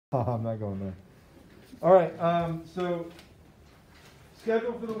I'm not going there. All right, so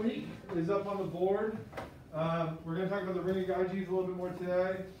schedule for the week is up on the board. We're going to talk about the ring of Gyges a little bit more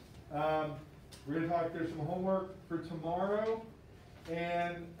today. We're going to talk, there's some homework for tomorrow,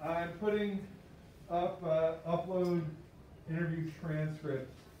 and I'm putting up upload interview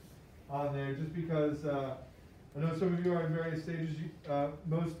transcripts on there just because I know some of you are in various stages.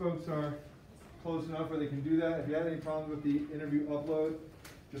 Most folks are close enough where they can do that. If you have any problems with the interview upload,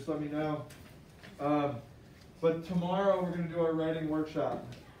 just let me know. But tomorrow we're going to do our writing workshop.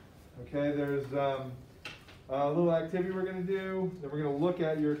 Okay, there's a little activity we're going to do. Then we're going to look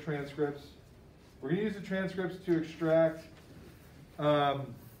at your transcripts. We're going to use the transcripts to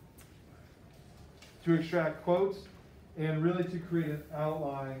extract quotes and really to create an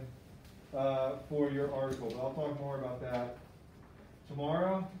outline for your article. But I'll talk more about that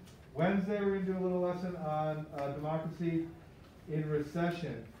tomorrow. Wednesday we're going to do a little lesson on democracy in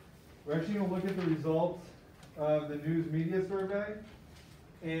recession. We're actually going to look at the results of the news media survey,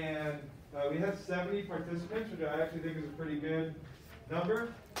 and we had 70 participants, which I actually think is a pretty good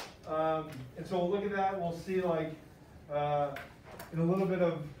number. And so we'll look at that. We'll see, like, in a little bit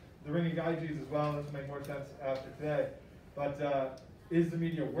of the ring of Gyges as well, and this will make more sense after today. But is the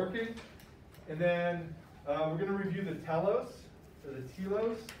media working? And then we're going to review the telos, or the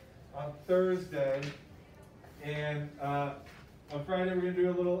telos, on Thursday. And on Friday, we're going to do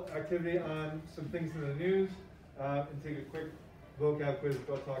a little activity on some things in the news and take a quick vocab quiz, which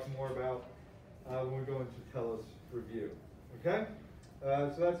I'll talk more about when we go into telos review. Okay?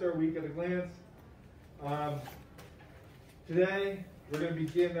 So that's our week at a glance. Today, we're going to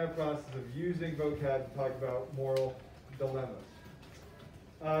begin that process of using vocab to talk about moral dilemmas.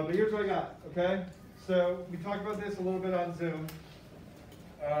 But here's what I got, okay? So we talked about this a little bit on Zoom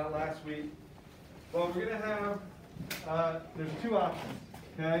last week. Well, we're going to have, there's two options,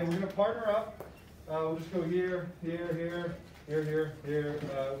 okay? We're going to partner up. We'll just go here, here, here, here, here, here.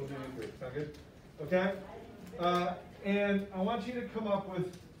 We'll do you three. Sound good? Okay? And I want you to come up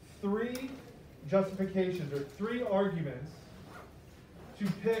with 3 justifications or 3 arguments to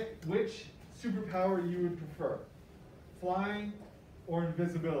pick which superpower you would prefer, flying or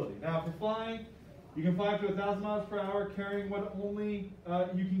invisibility. Now, for flying, you can fly up to 1,000 miles per hour, carrying what only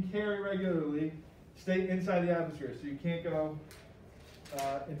you can carry regularly, stay inside the atmosphere, so you can't go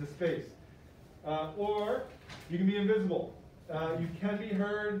into space. Or you can be invisible. You can be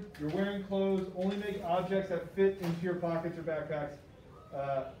heard, you're wearing clothes, only make objects that fit into your pockets or backpacks.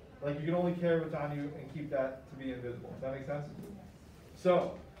 Like you can only carry what's on you and keep that to be invisible. Does that make sense?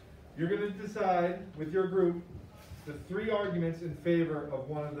 So, you're going to decide with your group the 3 arguments in favor of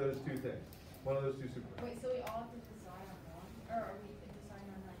one of those 2 things. One of those 2 superpowers. Wait, so we all have to decide on one? Or are we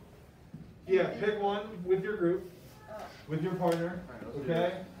deciding on like... Yeah, pick one with your group, with your partner,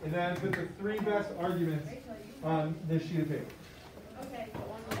 okay? And then put the 3 best arguments on this sheet of paper. Okay.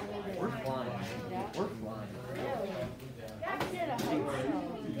 We're flying. We're flying. Yeah, we did a whole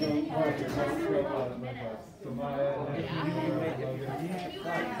show.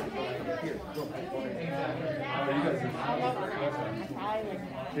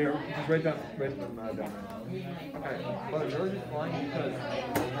 Here, just write down down. Okay, but it's really just flying because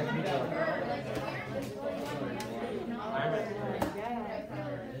I can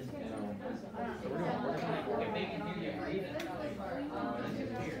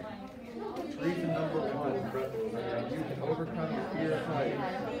reason number 1, you can overcome your fear of heights.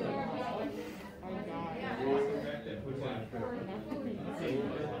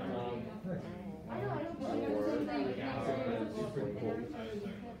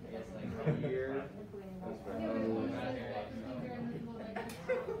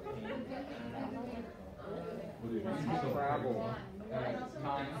 Travel.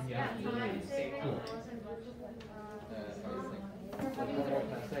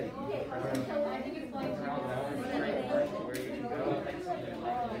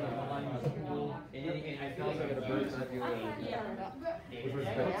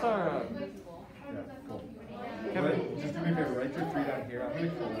 What's our Kevin, just do me a favor, write your 3 down here. I'm going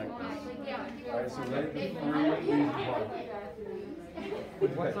to collect this. Alright, so write the 3 reasons why.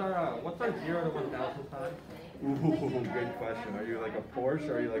 what's our 0 to 1,000 time? Ooh, good question. Are you like a Porsche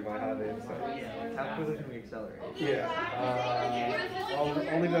or are you like my Honda Insight? How quickly can we accelerate? Yeah. I'll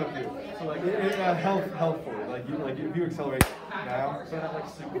leave that up to you. So like, healthfully, like if you accelerate now, So not like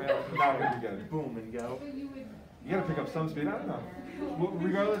Superman. not gonna be good. Boom and go. You gotta pick up some speed. I don't know. Well,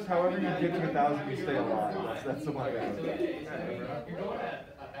 regardless, however you get to 1,000, you stay alive. That's the one. You're going at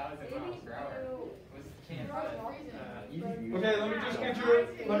 1,000 miles per hour. Okay, let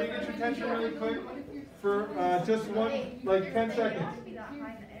me get your attention really quick for just 10 seconds.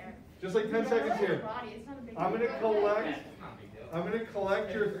 just like 10 seconds here. It's not a big I'm deal. gonna collect. It's not a big deal. I'm gonna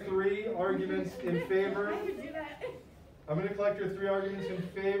collect your 3 arguments in favor. I would do that. I'm gonna collect your 3 arguments in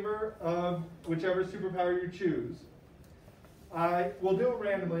favor of whichever superpower you choose. I will do it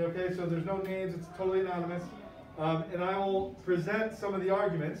randomly, okay? So there's no names, it's totally anonymous. And I will present some of the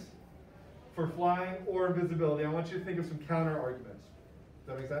arguments for flying or invisibility. I want you to think of some counter arguments.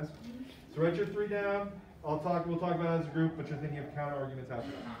 Does that make sense? So write your 3 down. We'll talk about it as a group, but you're thinking of counter arguments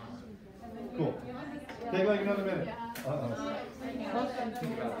after that. Cool. Take like another minute. Uh-oh. Think about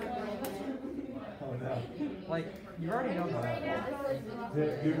it. Oh no. Like, you already know that. You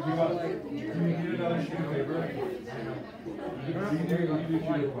need another sheet of paper? You do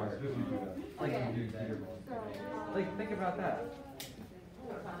sheet of cards. Just you do that. Like, think about that.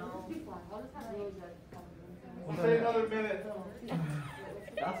 We'll say another minute.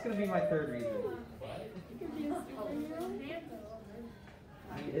 That's gonna be my 3rd reason. If you want to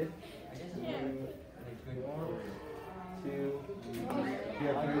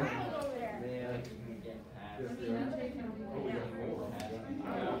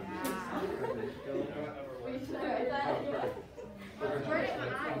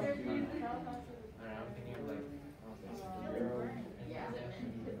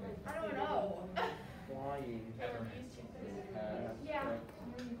I don't know. flying. Yeah.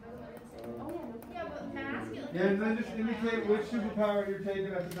 Yeah, but masculine. Yeah, and then just indicate which superpower you're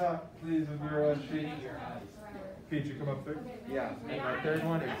taking at the top, please, of your sheet. Pete, you come up there. Yeah, and my 3rd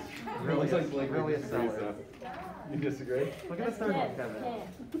one is really, really a seller. You disagree? Look at the 3rd one, Kevin.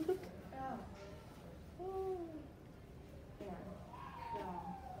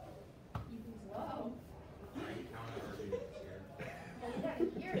 Whoa.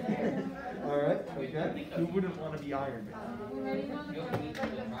 All right, okay. Who wouldn't want to be Iron Man?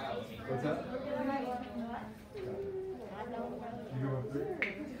 What's that? You go up there?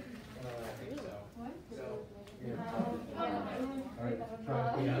 All right, try.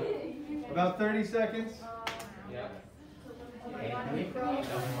 About 30 seconds. Yeah.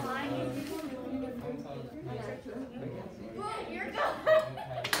 Boom, you're gone.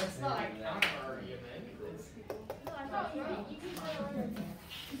 That's not a counter argument.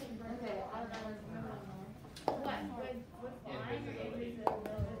 What? With flying or invisibility?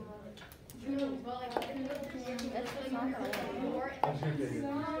 Well, like, that's really more. That's your game.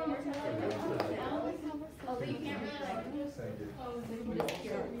 Oh, but you can't really like. Thank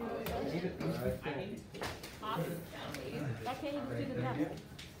you.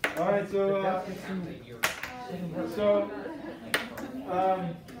 All right, as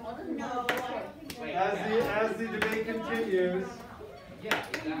the debate continues. Yeah,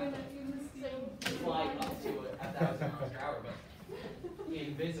 exactly. Fly up to it at 1,000 miles per hour, but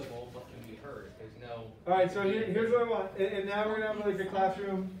invisible but can be heard. There's no. All right, so here's what I want, and now we're gonna have like a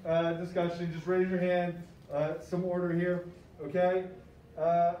classroom discussion. Just raise your hand, some order here, okay?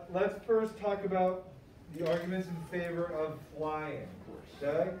 Let's first talk about the arguments in favor of flying,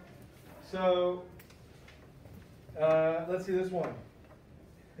 okay? So, let's see this one.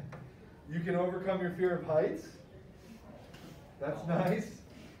 You can overcome your fear of heights. That's nice.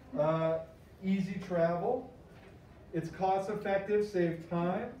 Easy travel. It's cost effective, save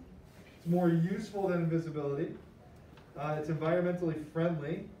time. It's more useful than invisibility. It's environmentally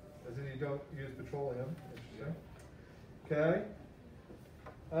friendly, as in you don't use petroleum. Interesting. Okay.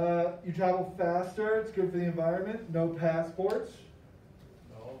 You travel faster. It's good for the environment. No passports.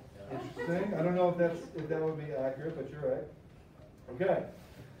 Interesting. I don't know if that would be accurate, but you're right. Okay.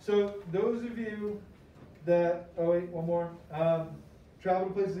 So those of you that one more. Travel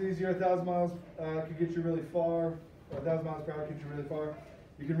to places easier. 1,000 miles could get you really far. 1,000 miles per hour gets you really far.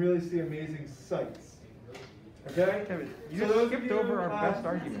 You can really see amazing sights. Okay? Kevin, you So just those skipped of you, over our best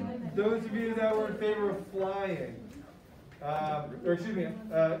argument. Those of you that were in favor of flying, or excuse me,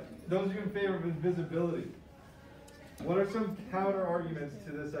 those of you in favor of invisibility, what are some counter arguments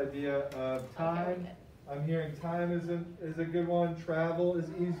to this idea of time? I'm hearing time is a good one. Travel is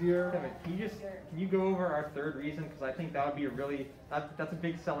easier. Kevin, can you go over our 3rd reason? Because I think that would be that's a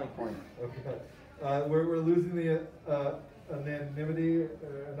big selling point. Okay. We're losing the anonymity,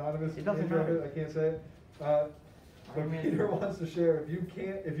 anonymous. It doesn't nature of matter. it. I can't say it. But Peter wants to share.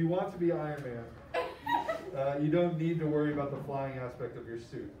 If you want to be Iron Man, you don't need to worry about the flying aspect of your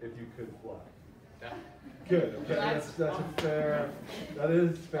suit if you could fly. Good. Okay. That's a fair. That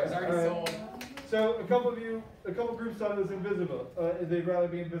is fair. I was already All right. sold. So a couple groups thought it was invisible. They'd rather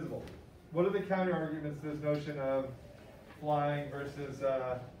be invisible. What are the counter arguments to this notion of flying versus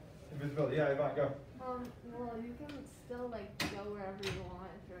invisibility? Yeah, Yvonne, go. Well, you can still like go wherever you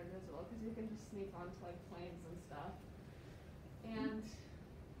want if you're invisible, because you can just sneak onto like planes and stuff. And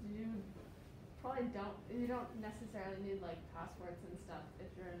you you don't necessarily need like passports and stuff if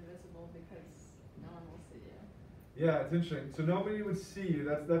you're invisible because no one will see you. Yeah, it's interesting. So nobody would see you.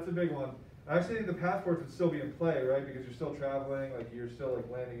 That's a big one. I actually think the passports would still be in play, right? Because you're still traveling, like you're still like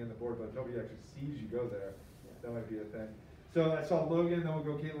landing in the board, but nobody actually sees you go there. That might be a thing. So I saw Logan, then we'll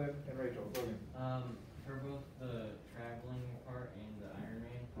go Caitlin and Rachel. Logan. For both the traveling part and the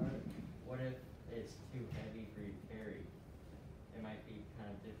Ironman part, what if it's too heavy for you to carry? It might be kind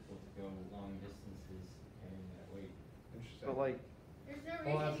of difficult to go long distances carrying that weight. Interesting. But like, There's no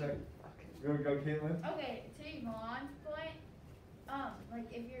hold on a reason. second. Go Caitlin. Okay, to Yvonne's point, like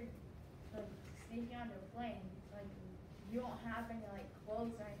if you're like sneaking onto a plane, like you don't have any like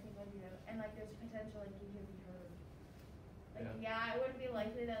clothes or anything with you, and like there's potential like you could be hurt. Like yeah, it wouldn't be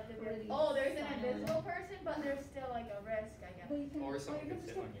likely that there'd be like, oh, there's an invisible person, but there's still like a risk, I guess. Well, you can, Or well, someone you could can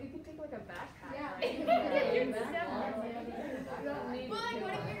sit just on take, you. you can take like a backpack. Yeah. Right? You can Backpack. step on it. You don't need. But like,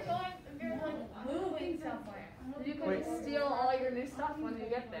 what if you're going, if you're like moving somewhere? You can Wait. steal all your new stuff when you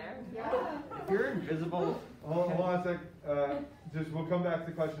get there. Yeah. if you're invisible, Hold on a sec. Just we'll come back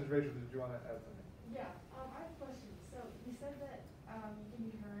to questions. Rachel, did you want to add something? Yeah, I have a question. So you said that you can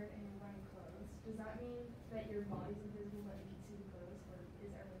be heard and you're wearing clothes. Does that mean that your body's invisible but you can see the clothes, or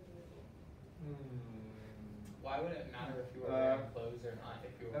is everything visible? Why would it matter if you were Uh, wearing clothes or not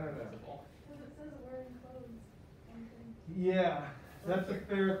if you I were don't know. invisible? Because it says wearing clothes on the thing. Yeah, that's a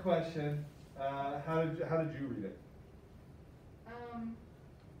fair question. How did you read it? I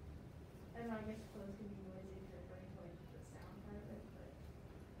don't know, I guess clothes can be noisy if you're referring to like the sound part of it,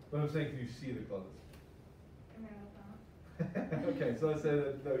 but But I'm saying, can you see the clothes? I mean, I don't know. Okay, so let's say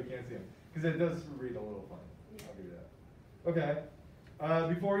that no, you can't see them because it does read a little funny. I'll give you that.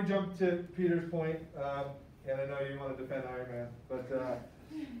 Okay. Before we jump to Peter's point, and I know you want to defend Iron Man, but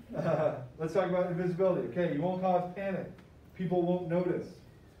let's talk about invisibility. Okay, you won't cause panic. People won't notice.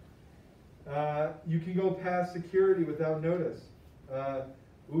 You can go past security without notice.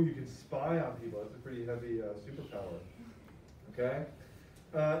 You can spy on people. That's a pretty heavy superpower. Okay?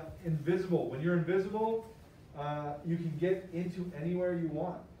 Invisible. When you're invisible, you can get into anywhere you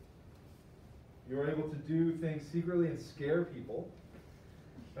want. You're able to do things secretly and scare people.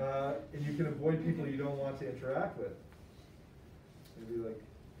 And you can avoid people you don't want to interact with. Maybe like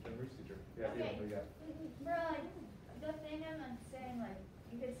English teacher. Yeah, Okay. yeah. Bro, like the thing I'm like, saying, like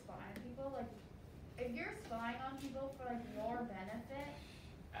you could spy on people, like if you're spying on people for like your benefit,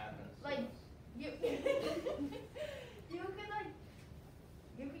 like you you could like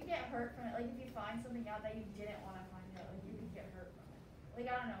you could get hurt from it. Like if you find something out that you didn't want to find out, like you could get hurt from it. Like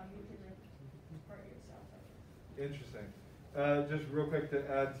I don't know, you could like hurt yourself. Interesting. Just real quick to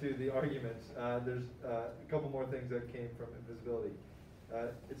add to the arguments, there's a couple more things that came from invisibility.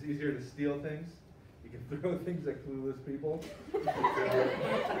 It's easier to steal things. You can throw things at clueless people.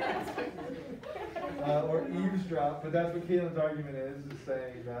 Or eavesdrop, but that's what Caitlin's argument is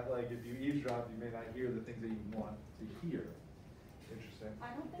saying that like if you eavesdrop, you may not hear the things that you want to hear. Interesting.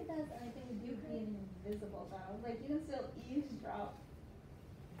 I don't think that has anything to do with being invisible though. Like you can still eavesdrop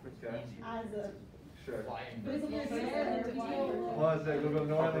Okay. as a Sure. Flying visible birds. there to people. Hold on a second, we'll go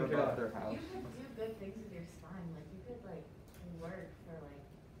north and about south. their house. You could do good things with your spine. Like you could like work for like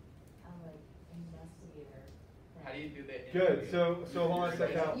investigator. How do you do that? Good. So hold on a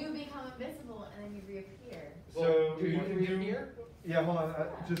second. Now, You become invisible and then you reappear. so do you you can read do. here? Yeah, hold on.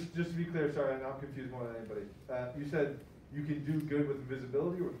 Just to be clear, sorry, I'm confused more than anybody. You said you can do good with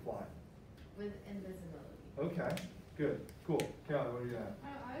invisibility or with flying. With invisibility. Okay. Good. Cool. Kiana, what are you at?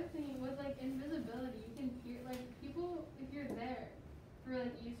 I was thinking with like invisibility, you can hear like people if you're there for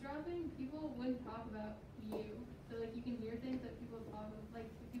like eavesdropping, people wouldn't talk about you. So like you can hear things that people talk of, like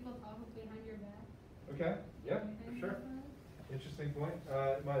if people talk behind your back. Okay. Yeah, and for things sure. like that. Interesting point.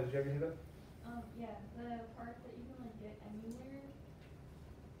 Maya, did you ever hear that? Yeah, the part that you can like get anywhere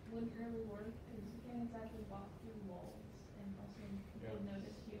wouldn't really work because you can't exactly walk through walls and also people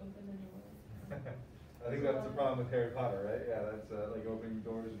notice you open the door. I think that's the problem with Harry Potter, right? Yeah, that's like opening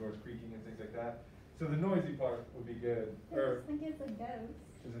doors creaking and things like that. So the noisy part would be good. They Or just think it's a ghost.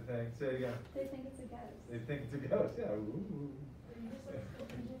 is a thing. Say it again. They think it's a ghost. They think it's a ghost. Yeah. Ooh.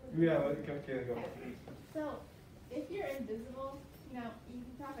 Just, Yeah. Okay. Go. So, if you're invisible, you know, you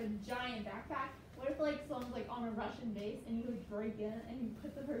can have a giant backpack. What if like someone's like on a Russian base and you like break in and you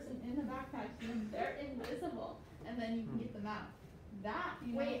put the person in the backpack and they're invisible and then you can get them out? That,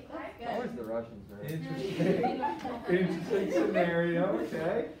 you know, Wait, that's I- good. Always the Russians, right? Interesting. Interesting scenario.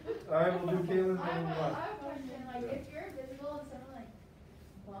 Okay. All right. We'll do Caitlin's I have one. a question. Like, if you're invisible and someone like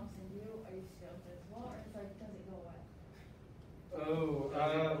bumps into you, are you still invisible, or it's like does it go away? Oh,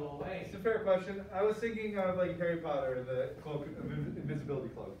 Does it go away? it's a fair question. I was thinking of like Harry Potter, the cloak, invisibility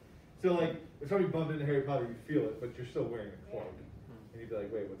cloak. So like, if somebody bumped into Harry Potter, you feel it, but you're still wearing a cloak. And you'd be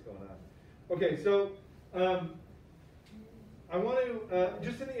like, wait, what's going on? Okay, so I want to,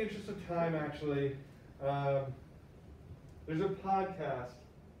 just in the interest of time actually, there's a podcast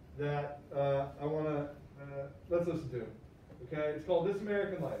that I want to, let's listen to. Okay, it's called This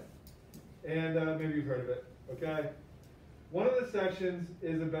American Life. And maybe you've heard of it, okay? One of the sections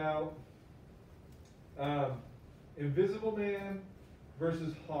is about Invisible Man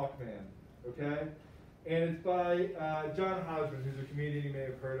versus Hawkman, okay? And it's by John Hodgman, who's a comedian you may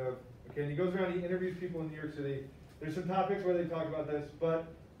have heard of. Okay, and he goes around, he interviews people in New York City. There's some topics where they talk about this, but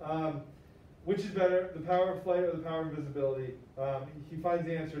which is better, the power of flight or the power of invisibility? He finds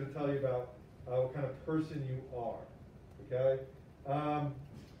the answer to tell you about what kind of person you are, okay?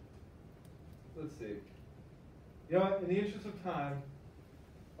 Let's see. You know what, in the interest of time,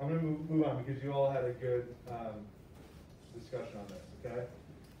 I'm going to move on because you all had a good discussion on this, okay?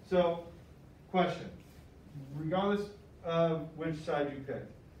 So, question. Regardless of which side you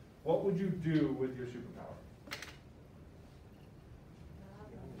picked, what would you do with your superpower?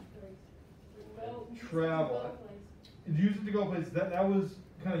 Travel. Use it to go places. That was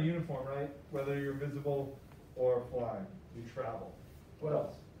kind of uniform, right? Whether you're visible or flying, you travel. What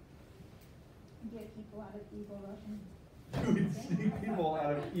else? Get people out of evil Russian. You would sneak people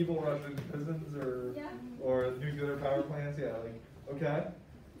out of evil Russian prisons or nuclear power plants. Yeah, like okay,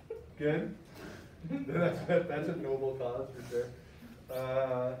 good. that's a noble cause for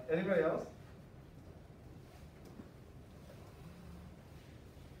sure. Anybody else?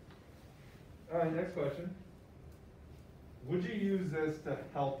 All right, next question. Would you use this to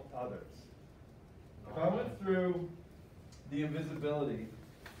help others? If I went through the invisibility,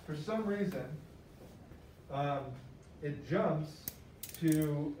 for some reason, it jumps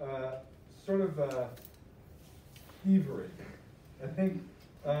to sort of thievery. I think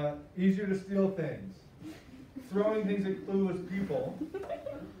easier to steal things, throwing things at clueless people.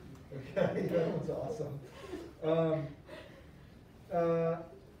 Okay, that one's awesome.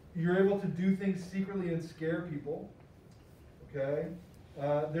 You're able to do things secretly and scare people. Okay,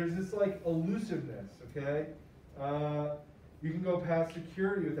 there's this like elusiveness. Okay, you can go past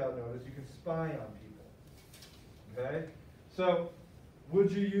security without notice. You can spy on people. Okay, so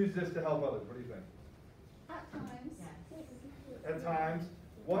would you use this to help others? What do you think? At times. Yes. At times.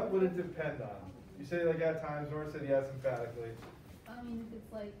 What would it depend on? You say like at times. Nora said yes emphatically. I mean, if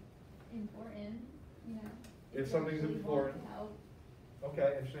it's like important, you know. If something's actually important. won't help.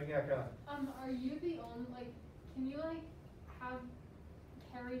 Okay, interesting. Yeah, go on. Are you the only, like, can you, like,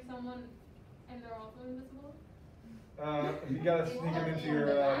 carry someone and they're also invisible? You gotta sneak them into your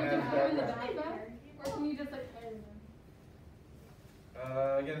man's in the backpack. backpack? Or can you just, like, carry them?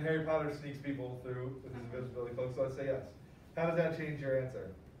 Again, Harry Potter sneaks people through with his invisibility cloak, so let's say yes. How does that change your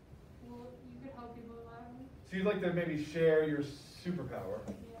answer? Well, you could help people alive. So you'd like to maybe share your superpower.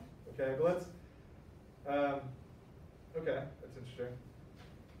 Yeah. Okay, but let's, okay, that's interesting.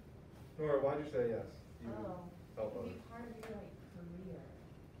 Nora, why'd you say yes? You would help it could others. be part of your like career,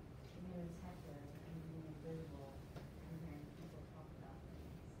 being a detective and being invisible and hearing people talk about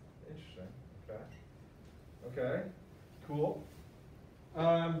things. Interesting. Okay. Okay. Cool.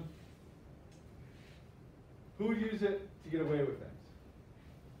 Who would use it to get away with things?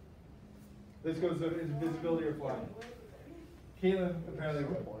 This goes to invisibility or flying. Caitlin apparently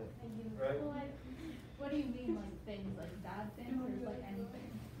would. Right? Well, like, what do you mean, like things, like bad things, or like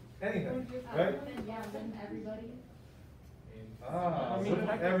anything? Anything, right? Then yeah, wouldn't everybody? Ah, I mean,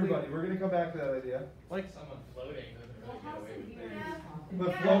 everybody. We're going to come back to that idea. Like, Someone floating doesn't really get away with it. But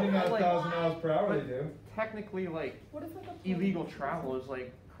Yeah. floating at Like- 1,000 miles per hour, they do. technically, like, What if like a illegal travel is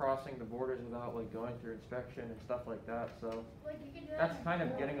like crossing the borders without like going through inspection and stuff like that. So Like you could do that's that. kind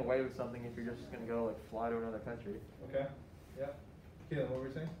of getting away with something if you're just gonna go like fly to another country. Okay. Yeah. Caitlin, what were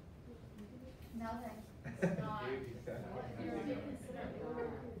you saying? Nothing. It's not. Okay.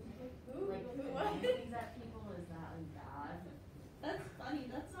 Like, things at people, is that like bad? That's funny,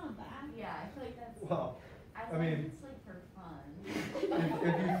 that's not bad. Yeah, I feel like that's, Well, as I long as mean- it's like for fun.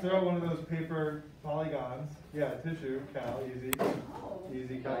 if you throw one of those paper polygons, yeah, tissue, Cal, easy. Oh.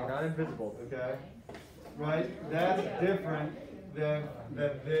 Easy, You're Cal. not invisible. Okay. Right? That's different than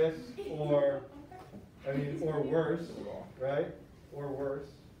this or, I mean, or worse, right? Or worse.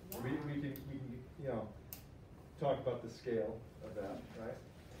 We can, you know, talk about the scale of that, right?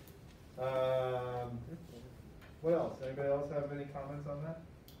 What else? Anybody else have any comments on that?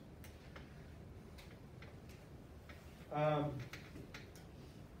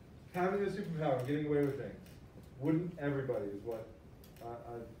 Having a superpower, getting away with things, wouldn't everybody is what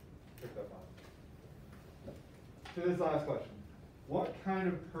I picked up on. To this last question. what kind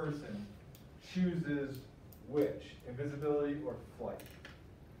of person chooses which, invisibility or flight?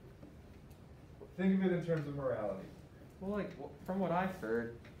 Think of it in terms of morality. Well, like from what I've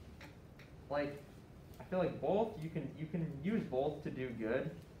heard, like I feel like both you can use both to do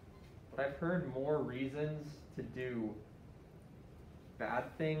good, but I've heard more reasons to do bad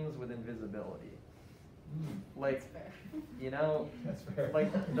things with invisibility. Like, you know, That's fair.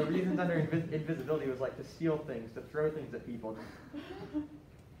 like the reasons under invisibility was like to steal things, to throw things at people, just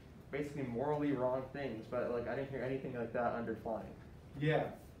basically morally wrong things. But like I didn't hear anything like that under flying. Yeah.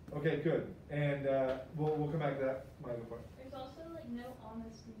 Okay, good. And we'll come back to that. My other point. There's also like no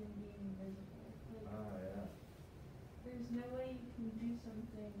honesty in being invisible. Like, Yeah. there's no way you can do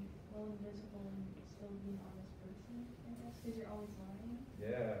something while invisible and still be an honest person, I guess, because you're always lying.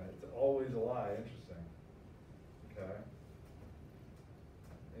 Yeah, it's always a lie. Interesting. Okay.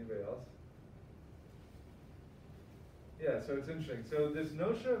 Anybody else? Yeah, so it's interesting. So this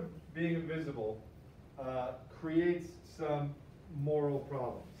notion of being invisible creates some moral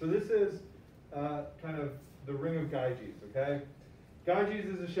problems. So this is kind of the ring of Gyges, okay? Gyges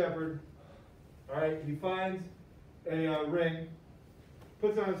is a shepherd. All right, he finds a ring,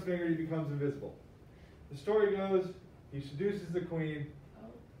 puts it on his finger, he becomes invisible. The story goes, he seduces the queen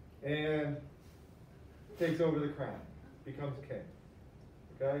and takes over the crown, becomes king.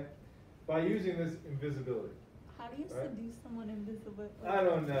 Okay? By using this invisibility. How do you Right? seduce someone invisible? I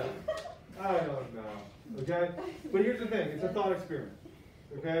don't know. I don't know. Okay? But here's the thing, it's a thought experiment.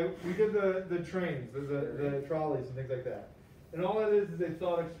 Okay? We did the trains, the trolleys and things like that. And all that is a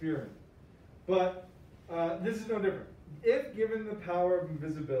thought experiment. But this is no different. If given the power of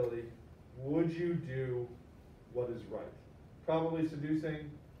invisibility, would you do what is right? Probably seducing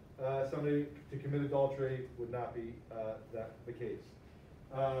somebody to commit adultery would not be the case.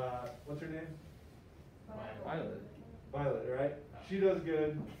 What's her name? Violet. Violet, right? She does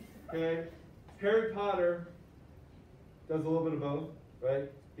good. Okay. Harry Potter does a little bit of both,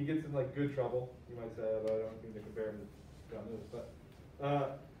 right? He gets in like good trouble. You might say, although I don't mean to compare him to John Lewis,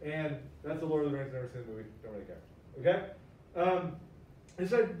 but and that's the Lord of the Rings. Never seen the movie. Don't really care. Okay.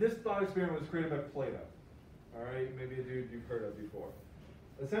 This thought experiment was created by Plato. All right, maybe a dude you've heard of before.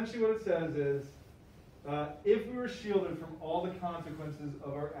 Essentially, what it says is, if we were shielded from all the consequences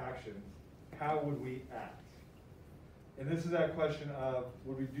of our actions, how would we act? And this is that question of,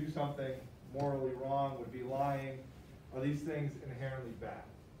 would we do something morally wrong? Would we be lying? Are these things inherently bad?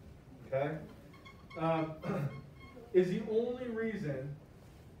 Okay? Is the only reason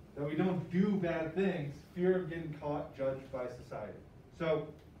that we don't do bad things fear of getting caught, judged by society? So,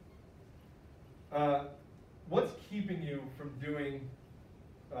 what's keeping you from doing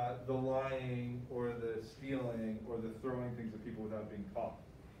the lying or the stealing or the throwing things at people without being caught?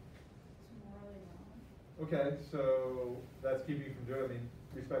 It's morally wrong. Okay, so that's keeping you from doing it. I mean,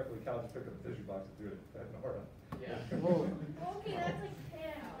 respectfully, Cal just picked up a tissue box and threw it at Nora. Yeah. Whoa. Okay, that's like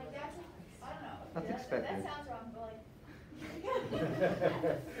him. Like that's I don't know. That's that expected. sounds wrong, but like.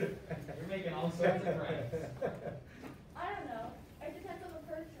 You're making all sorts of friends. I don't know. It depends on the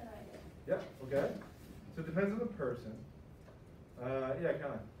person, I guess. Yep. Okay. So it depends on the person. Yeah,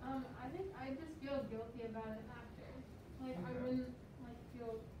 Caroline. I think I just feel guilty about it after. Like I wouldn't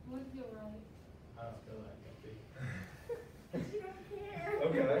feel right. I don't feel that guilty. You don't care.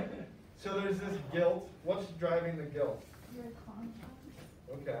 Okay. So there's this guilt. What's driving the guilt? Your conscience.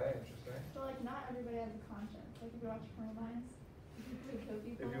 Okay, interesting. So like not everybody has a conscience. Like if you watch Criminal Minds, if you could kill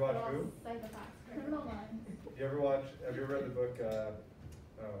people, If you watch they're all who? psychopaths. Criminal Minds. Have you ever read the book,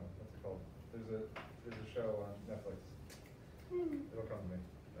 what's it called? There's a show on Netflix. It'll come to me.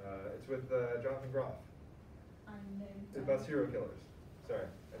 It's with Jonathan Groff. It's about serial killers. Sorry,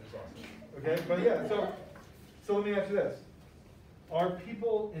 I just lost it. Okay, but yeah, so let me ask you this. Are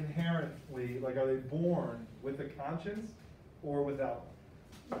people inherently, like, are they born with a conscience or without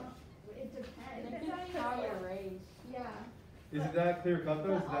one? It depends. It depends on how you're raised. Yeah. Is it that clear cut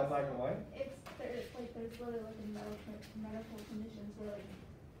though? Is it that black and white? There's literally like medical conditions where like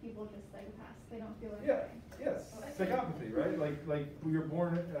people are just psychopaths. They don't feel Yeah, anything. yes. Psychopathy, right? Like you're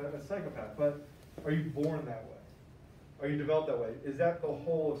born a psychopath, but are you born that way? Are you developed that way? Is that the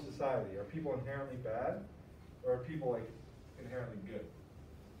whole of society? Are people inherently bad, or are people like inherently good?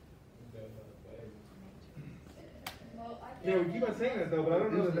 Well, I Yeah, we feel keep on saying that though, but I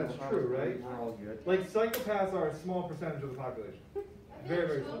don't know that that's true, right? We're all good. Like psychopaths are a small percentage of the population. Very,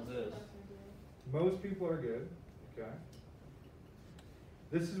 very small. Most people are good. Okay.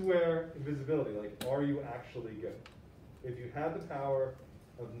 This is where invisibility, like, are you actually good? If you had the power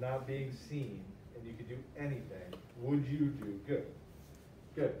of not being seen and you could do anything, would you do good?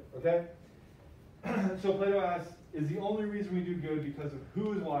 Good. Okay. So Plato asks, is the only reason we do good because of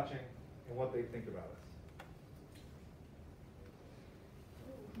who is watching and what they think about us?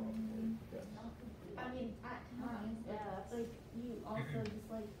 Yes. I mean, at times, Yeah. but like you also just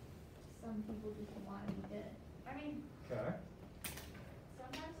like some people just want to be good. I mean, Okay.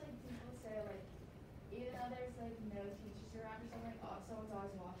 sometimes like people say like, even though there's like no teachers around or something, oh, someone's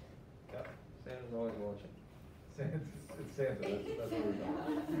always watching. Yep. Santa's always watching. It's Santa. That's what we're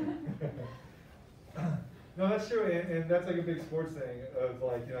talking. No, that's true, and that's like a big sports thing of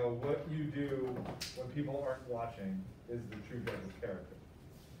like, you know, what you do when people aren't watching is the true judge's character.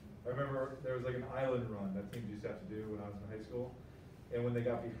 I remember there was like an island run that teams used to have to do when I was in high school, and when they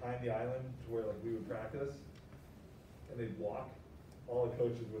got behind the island to where like we would practice, and they'd walk, all the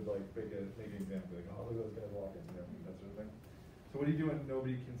coaches would like make an example, like, oh, look at those guys walking, you know, that sort of thing. So what do you do when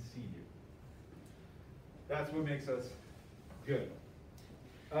nobody can see you? That's what makes us good.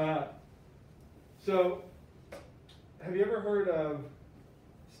 So, have you ever heard of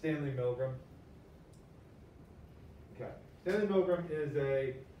Stanley Milgram? Okay. Stanley Milgram is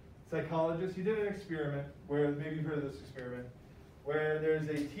a psychologist. He did an experiment where, maybe you've heard of this experiment, where there's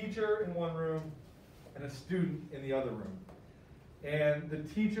a teacher in one room and a student in the other room. And the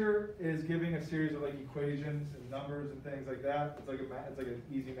teacher is giving a series of like equations and numbers and things like that. It's like an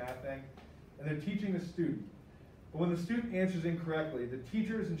easy math thing. And they're teaching the student. But when the student answers incorrectly, the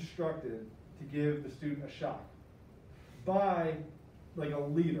teacher is instructed to give the student a shock by like a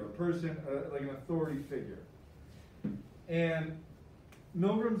leader, a person, like an authority figure. And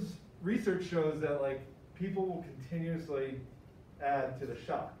Milgram's research shows that like people will continuously add to the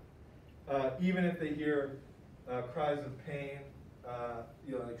shock, even if they hear cries of pain,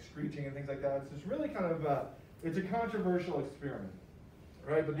 you know, like screeching and things like that. So it's really kind of it's a controversial experiment,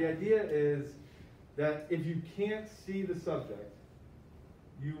 right? But the idea is that if you can't see the subject,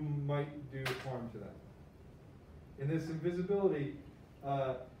 you might do harm to them. And this invisibility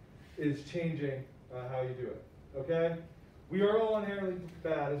is changing how you do it, okay? We are all inherently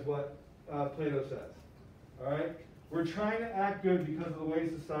bad is what Plato says, all right? We're trying to act good because of the way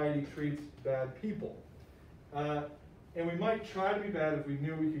society treats bad people. And we might try to be bad if we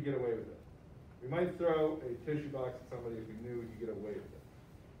knew we could get away with it. We might throw a tissue box at somebody if we knew we could get away with it,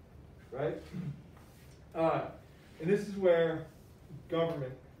 right? And this is where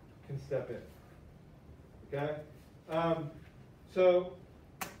government can step in, okay? So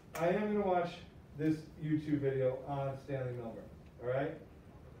I am going to watch this YouTube video on Stanley Milgram, all right?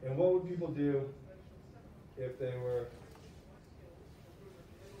 And what would people do if they were...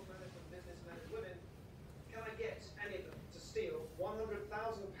 Businessmen and women, can I get any of them to steal £100,000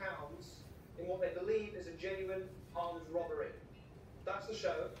 in what they believe is a genuine armed robbery? That's the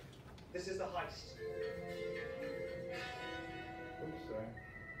show. This is the heist. Oops, sorry.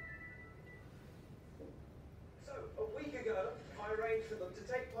 So, a week ago, I arranged for them to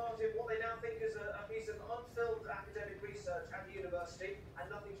take part in what they now think is a piece of unfilmed academic research at the university, and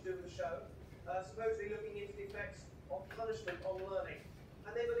nothing to do with the show, supposedly looking into the effects of punishment on learning.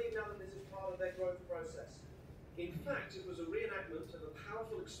 And they believe now that this is part of their growth process. In fact, it was a reenactment of a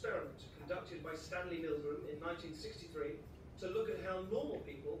powerful experiment conducted by Stanley Milgram in 1963 to look at how normal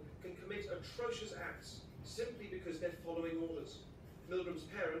people can commit atrocious acts simply because they're following orders. Milgram's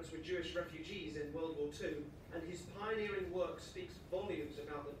parents were Jewish refugees in World War II, and his pioneering work speaks volumes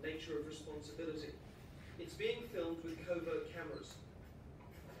about the nature of responsibility. It's being filmed with covert cameras.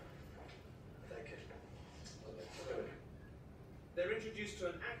 Thank you. They're introduced to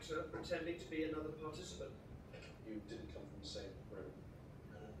an actor pretending to be another participant. You didn't come from the same room.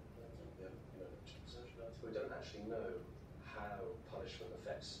 We don't actually know how punishment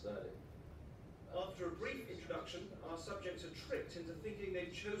affects learning. After a brief introduction, our subjects are tricked into thinking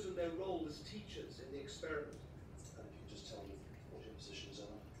they've chosen their role as teachers in the experiment. And if you just tell me what your positions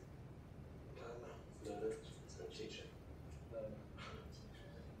are. Learner, teacher.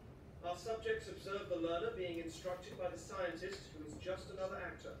 Our subjects observe the learner being instructed by the scientist, who is just another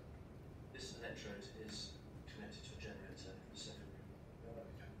actor. This electrode is connected to a generator in the second room.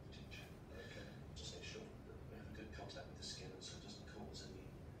 Okay, teacher. Okay. Just make sure that we have a good contact with the skin so it doesn't cause any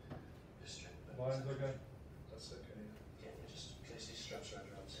restraint. Mine's okay? That's okay. Yeah, you just place these straps around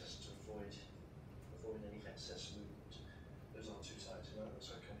your arms just to avoid any excess movement. Those aren't too tight. No,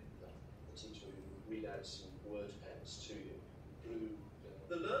 that's okay. The teacher will read out some word pairs to you. Blue.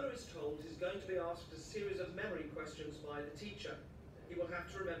 The learner is told he's going to be asked a series of memory questions by the teacher. He will have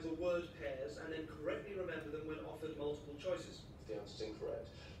to remember word pairs and then correctly remember them when offered multiple choices. If the answer is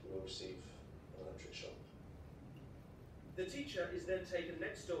incorrect, you will receive an electric shock. The teacher is then taken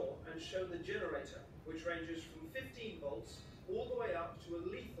next door and shown the generator, which ranges from 15 volts all the way up to a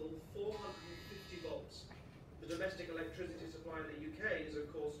lethal 450 volts. The domestic electricity supply in the UK is,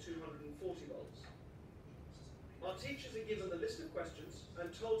 of course, 240 volts. Our teachers are given the list of questions and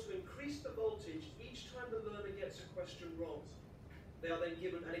told to increase the voltage each time the learner gets a question wrong. They are then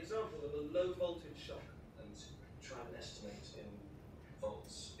given an example of a low voltage shock. And try and estimate in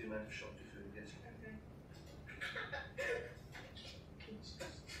volts the amount of shock you feel you're getting. Okay.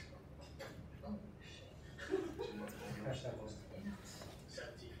 Oh, shit. Do you know how much that was?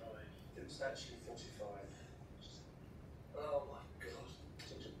 75. It was actually 45. Oh my god.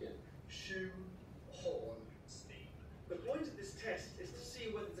 Teacher again. Shoe, horn, steam. The point of this test is to see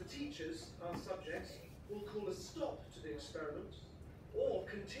whether the teachers, our subjects, will call a stop to the experiment or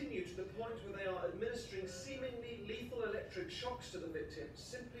continue to the point where they are administering seemingly lethal electric shocks to the victim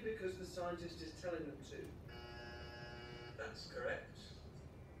simply because the scientist is telling them to. That's correct.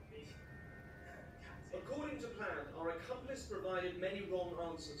 According to plan, our accomplice provided many wrong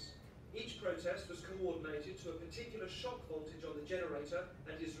answers. Each protest was coordinated to a particular shock voltage on the generator,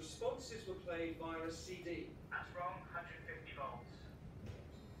 and his responses were played via a CD. That's wrong, 150 volts.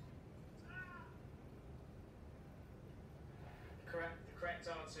 The correct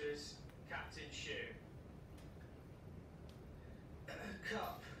answer is Captain Shoe.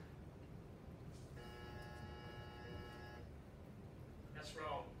 Cup. That's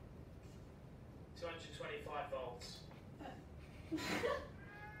wrong. 225 volts.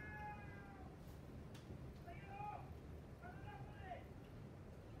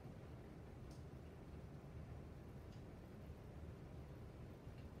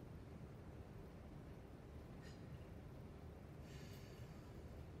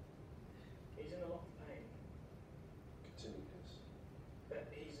 He's in a lot of pain. Continue, please. But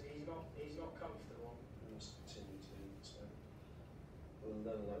he's not comfortable. We must continue to explain. Well, the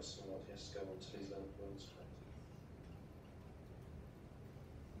learner likes to know what he has to go on until he's learned the words correctly.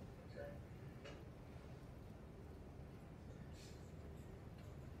 Okay.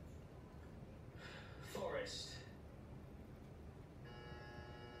 Forest.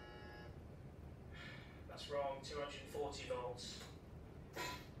 That's wrong, 240 volts.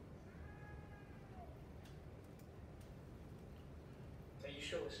 Are you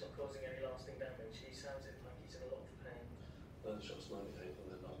sure it's not causing any lasting damage? He sounds like he's in a lot of pain. Learner shots might be painful,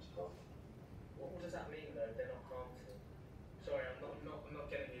 they're not harmful. What does that mean though? They're not harmful. Sorry, I'm not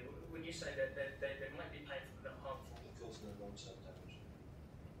getting you. When you say that they might be painful but not harmful, It causes no long-term damage.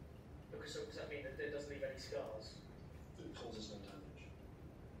 because does that mean that it doesn't leave any scars? It causes no damage.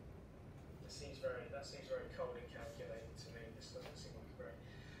 That seems very cold and calculated to me. This doesn't seem like very.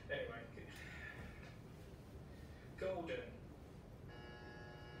 Anyway, golden.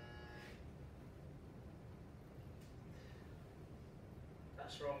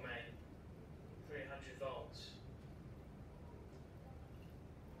 That's wrong, mate. 300 volts.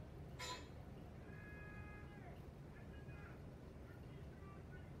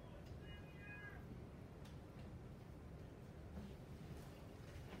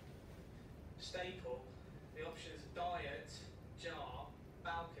 Staple. The options are diet, jar,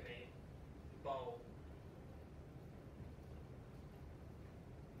 balcony, bowl.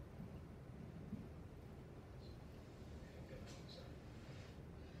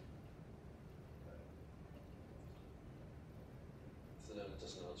 If the learner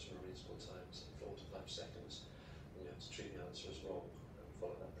doesn't answer in a reasonable time, say 4 to 5 seconds, then you have to treat the answer as wrong and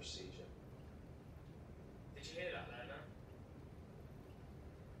follow that procedure. Did you hear that, learner?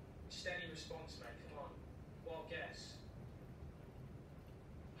 Just any response, mate. Come on. Wild guess.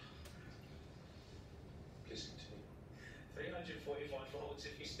 Please continue. 345 volts.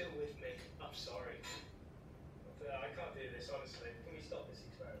 If you're still with me, I'm sorry. I can't do this, honestly. Can we stop this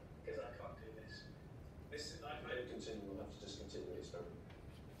experiment? Because I can't do this. This is like. If we continue, we'll have to discontinue the experiment.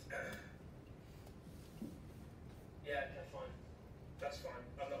 Yeah, okay, fine. That's fine.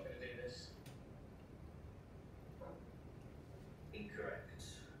 I'm not going to do this. Incorrect.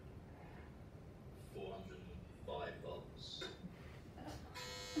 405 volts.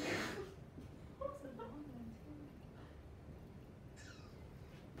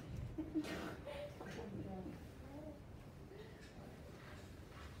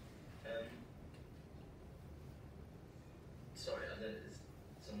 Sorry, I noticed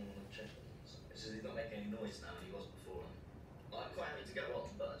someone on the check. It's just he's not making any noise now, he was before. I'm quite happy to go on,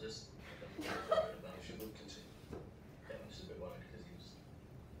 but I just worried about. Should we continue? Yeah, I'm just a bit worried because he was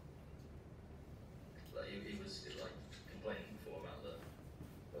like he was like complaining before about the.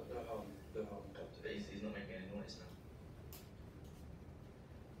 No harm come to But it. he's not making any noise now.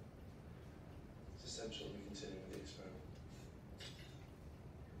 It's essential that we continue with the experiment.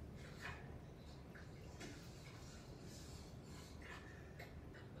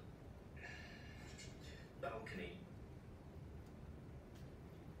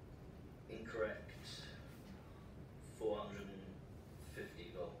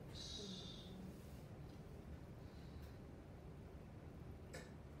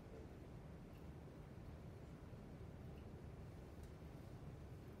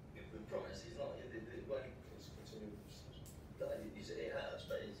 promise, it's not, it won't, Please continue. it hurts,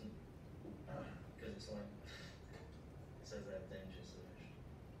 but it's, because it's like, it says they have dangerous solution.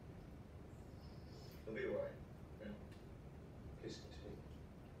 It'll be alright, yeah. Please continue.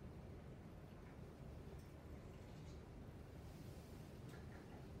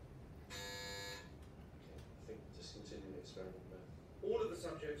 I think just continue the experiment now. All of the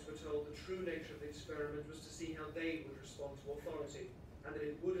subjects were told the true nature of the experiment was to see how they would respond to authority, and that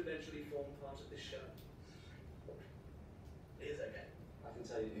it would eventually form part of this show. It is okay. I can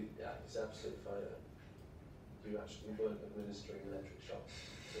tell you, yeah, it's absolutely fine. You actually weren't administering electric shocks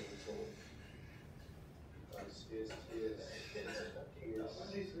to the tool. He is.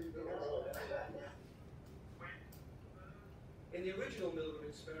 In the original Milgram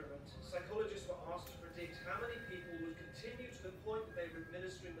experiment, psychologists were asked to predict how many people would continue to the point that they were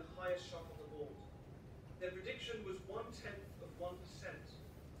administering the highest shock on the board. Their prediction was 1/10 of 1%.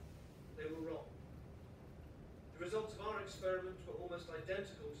 They were wrong. The results of our experiment were almost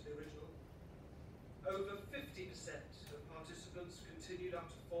identical to the original. Over 50% of participants continued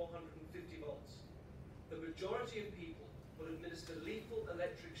up to 450 volts. The majority of people will administer lethal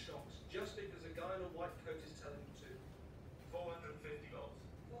electric shocks just because a guy in a white coat is telling them to. 450 volts.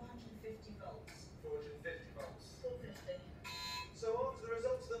 450 volts. 450 volts. 450. So on to the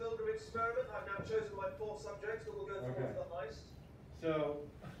results of the Milgram experiment. I've now chosen my 4 subjects that will go towards the heist. So,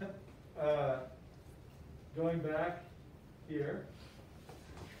 going back here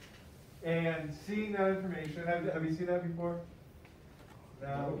and seeing that information, have you seen that before?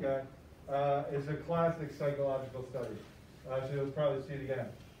 No? Okay. It's a classic psychological study. So you'll probably see it again.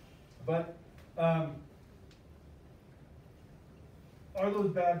 But are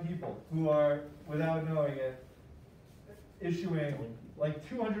those bad people who are, without knowing it, issuing like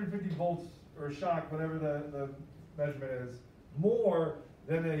 250 volts or shock, whatever the measurement is, more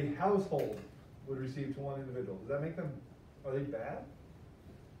than a household would receive to one individual? Does that make them, are they bad?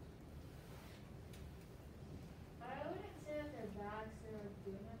 I wouldn't say that they're bad because they're like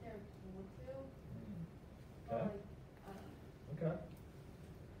doing what they're told to. But Okay. like, I don't know. Okay.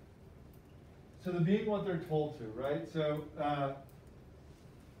 So they're being what they're told to, right? So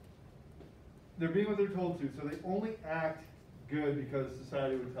they're being what they're told to. So they only act good because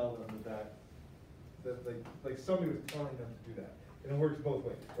society would tell them that like somebody was telling them to do that. And it works both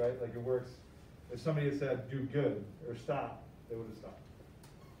ways, right? Like it works, if somebody had said do good or stop, they would have stopped.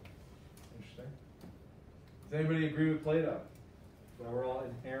 Interesting. Does anybody agree with Plato? That we're all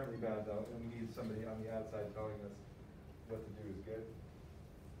inherently bad though, and we need somebody on the outside telling us what to do is good?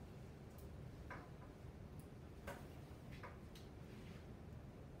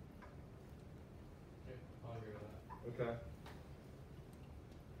 Yeah, I'll agree with that. Okay.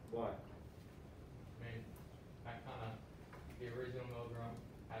 Why? I mean, the original Milgram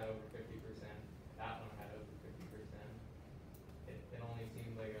had over 50%. That one had over 50%. It only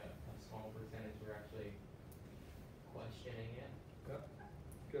seemed like a small percentage were actually questioning it. Yeah.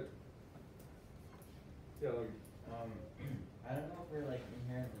 Good. Yeah, like, I don't know if we're like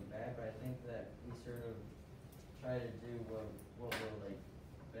inherently bad, but I think that we sort of try to do what will like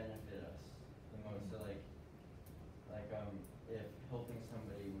benefit us the most. So like if helping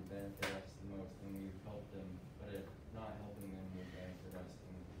somebody would benefit us the most, then we would help them. But if not helping them would benefit us,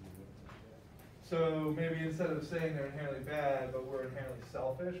 then we wouldn't do that. so maybe instead of saying they're inherently bad, but we're inherently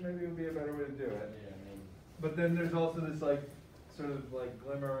selfish, maybe it would be a better way to do it. Yeah, maybe. But then there's also this like sort of like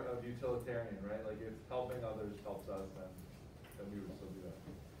glimmer of utilitarian, right? Like if helping others helps us, then we would still do that.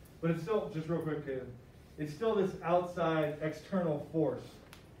 But it's still, just real quick, Kaden, it's still this outside external force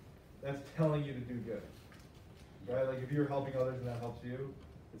that's telling you to do good, right? Like if you're helping others and that helps you,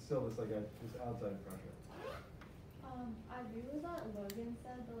 it's still this like this outside pressure. I agree with what Logan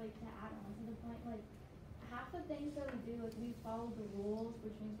said, but like to add on to the point, like half the things that we do, like we follow the rules,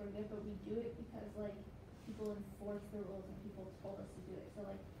 which means we're good, but we do it because like people enforce the rules and people told us to do it. So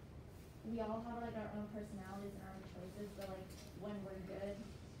like we all have like our own personalities and our own choices, but like when we're good,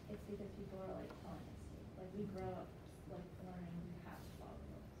 it's because people are like telling us to. Like we grow up like learning you have to follow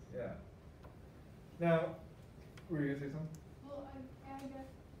the rules. Yeah. Now, were you gonna say something? Well, I guess,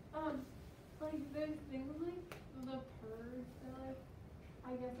 like there's things like the purge that like,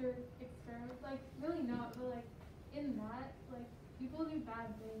 I guess are experiments, like really not, but like in that, like people do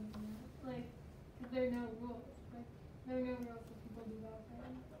bad things, you know? Like, cause there are no rules, like there are no rules so people do bad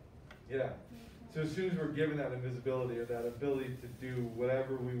things. Yeah. So as soon as we're given that invisibility or that ability to do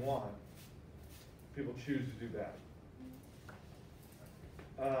whatever we want, people choose to do bad.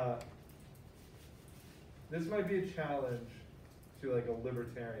 This might be a challenge to like a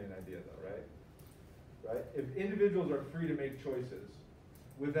libertarian idea though, right? Right? If individuals are free to make choices,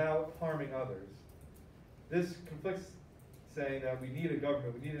 without harming others. This conflicts saying that we need a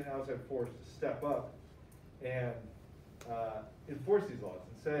government, we need an outside force to step up and enforce these laws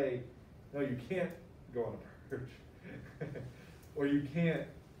and say, no, you can't go on a purge, or you can't,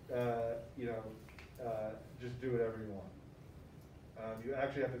 just do whatever you want. You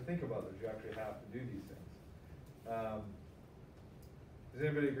actually have to think of others. You actually have to do these things. Does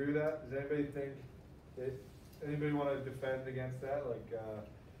anybody agree with that? Does anybody think anybody want to defend against that, like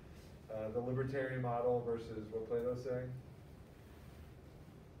the libertarian model versus what Plato's saying?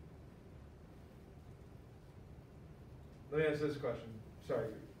 Let me answer this question. Sorry,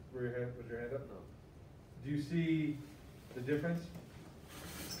 was your hand up? No. Do you see the difference?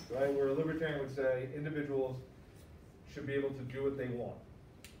 Right, where a libertarian would say individuals should be able to do what they want,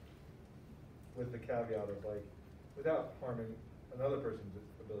 with the caveat of like, without harming another person's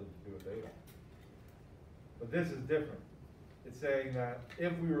ability to do what they want. But this is different. It's saying that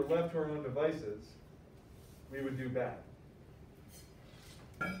if we were left to our own devices, we would do bad.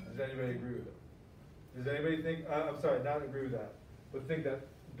 Does anybody agree with it? Does anybody think, I'm sorry, not agree with that, but think that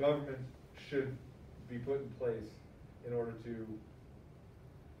government should be put in place in order to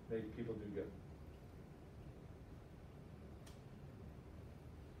make people do good?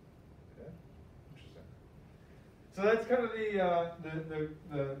 Okay, interesting. So that's kind of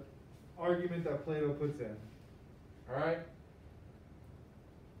the argument that Plato puts in. All right?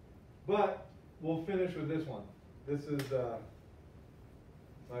 But we'll finish with this one. This is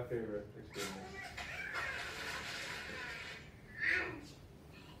my favorite experience.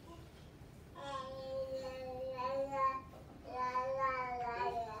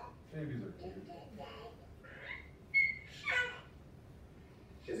 Babies are cute.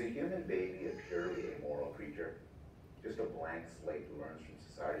 Is a human baby a purely immoral creature? Just a blank slate who learns from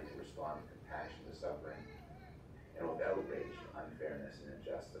society to respond with compassion to suffering and with outrage to unfairness and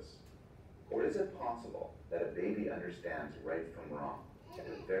injustice? Or is it possible that a baby understands right from wrong at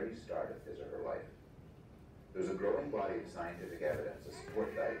the very start of his or her life? There's a growing body of scientific evidence to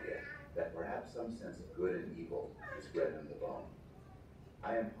support the idea that perhaps some sense of good and evil is bred in the bone.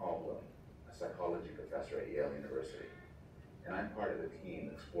 I am Paul Bloom, a psychology professor at Yale University, and I'm part of a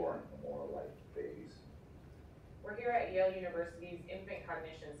team exploring the moral life of babies. We're here at Yale University's Infant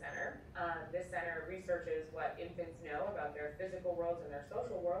Cognition Center. This center researches what infants know about their physical worlds and their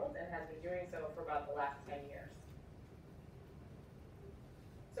social worlds, and has been doing so for about the last 10 years.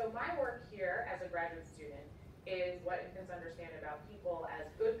 So my work here as a graduate student is what infants understand about people as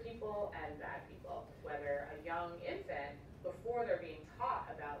good people and bad people. Whether a young infant, before they're being taught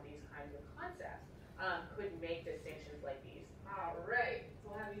about these kinds of concepts, could make distinctions like these. All right,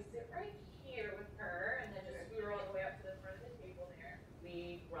 so we'll have you sit right here with her, and then just scooter all the way up to the front of the table there.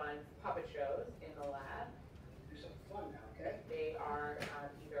 We run puppet shows in the lab. Do some fun now, okay? They are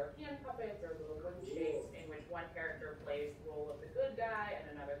either hand puppets or little wooden shapes in which one character plays the role of the good guy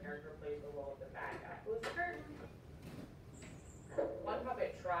and another character plays the role of the bad guy. Close the curtain. One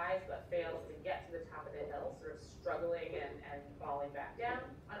puppet tries but fails to get to the top of the hill, sort of struggling and falling back down.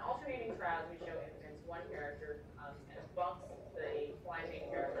 On alternating trials, we show infants one character comes and bumps the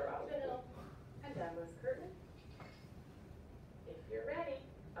climbing character up the hill, and down goes the curtain. If you're ready,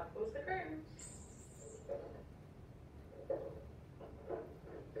 up goes the curtain.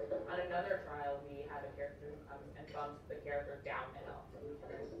 On another trial, we have a character who comes and bumps the character down the hill.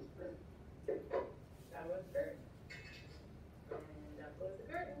 Down goes the curtain. And up goes the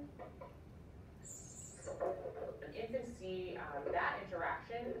curtain. And infants see that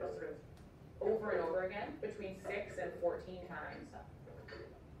interaction sort of over and over again between 6 and 14 times.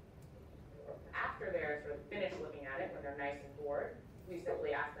 After they're sort of finished looking at it, when they're nice and bored, we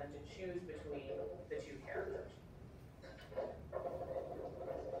simply ask them to choose between the two characters.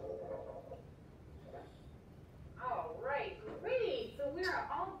 All right, great. So we are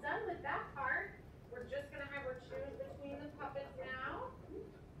all done with that part. We're just going to have her choose between the puppets now.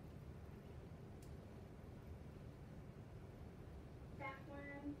 That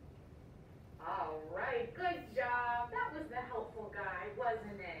one. All right, good job. That was the helpful guy,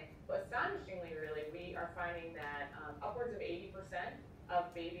 wasn't it? But astonishingly, really, we are finding that upwards of 80%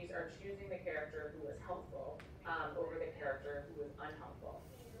 of babies are choosing the character who was helpful over the character who was unhelpful.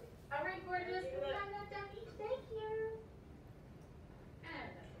 All right, gorgeous. Thank you. And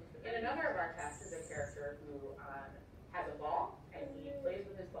in another of our tests is a character who has a ball, and he plays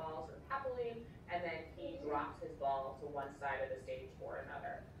with his ball sort of happily, and then he drops his ball to one side of the stage or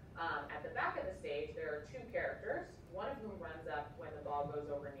another. At the back of the stage, there are two characters, one of whom runs up when the ball goes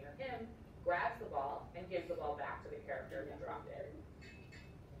over near him, grabs the ball, and gives the ball back to the character who dropped it.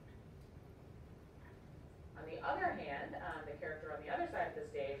 On the other hand, the character on the other side of the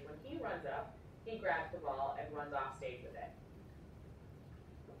stage runs up, he grabs the ball and runs off stage with it.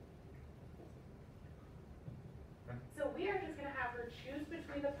 So we are just gonna have her choose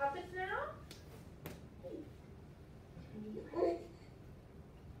between the puppets now.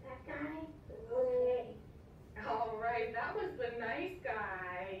 That guy? Okay. All right, that was the nice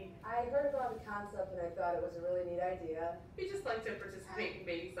guy. I heard about the concept and I thought it was a really neat idea. We just like to participate in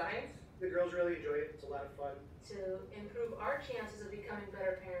baby science. The girls really enjoy it. It's a lot of fun. To improve our chances of becoming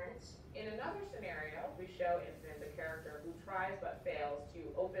better parents. In another scenario, we show infant the character who tries but fails to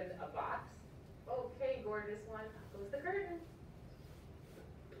open a box. Okay, gorgeous one, up goes the curtain.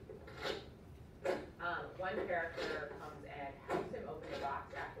 One character comes and helps him open the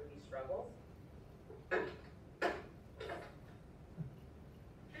box after he struggles. And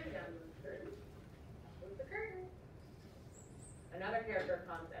down goes the curtain. Goes the curtain. Another character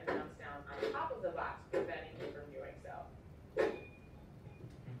comes and jumps down on top of the box, preventing him from doing so.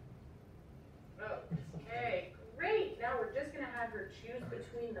 Okay, great. Now we're just gonna have her choose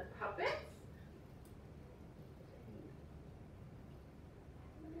between the puppets.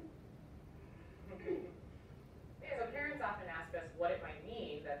 So parents often ask us what it might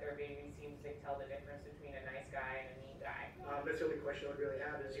mean that their baby seems to tell the difference between a nice guy and a mean guy. That's the only question I would really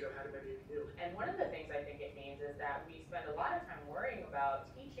have is, how do my baby do? And one of the things I think it means is that we spend a lot of time worrying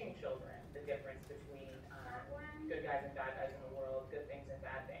about teaching children the difference between good guys and bad guys in the world, good things and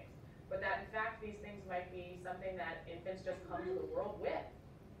bad things. But that in fact these things might be something that infants just come to the world with.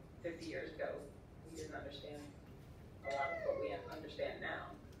 50 years ago, we didn't understand a lot of what we understand now,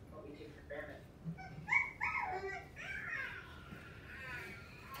 what we take for granted.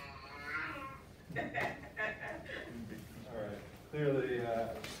 All right. Clearly,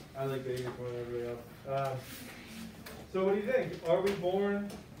 I like babies more than everybody else. So what do you think? Are we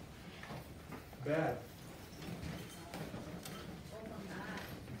born bad?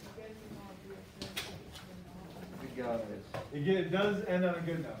 It does end on a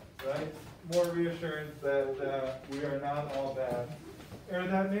good note, right? More reassurance that we are not all bad. Or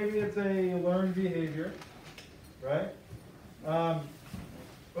that maybe it's a learned behavior, right?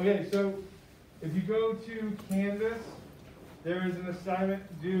 Okay, so if you go to Canvas, there is an assignment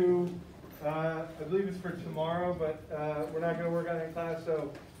due, I believe it's for tomorrow, but we're not going to work on it in class,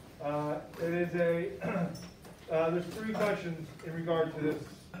 so it is there's 3 questions in regard to this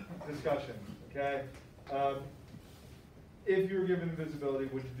discussion, okay? If you were given invisibility,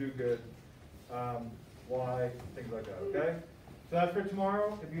 would you do good? Why? Things like that, okay? So that's for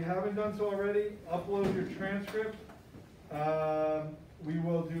tomorrow. If you haven't done so already, upload your transcript. We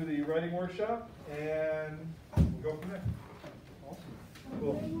will do the writing workshop, and we'll go from there. Awesome.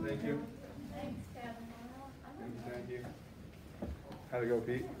 Cool. Thank you. Thanks, Kevin. Thank you. How'd it go,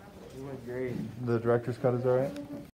 Pete? It went great. The director's cut is all right?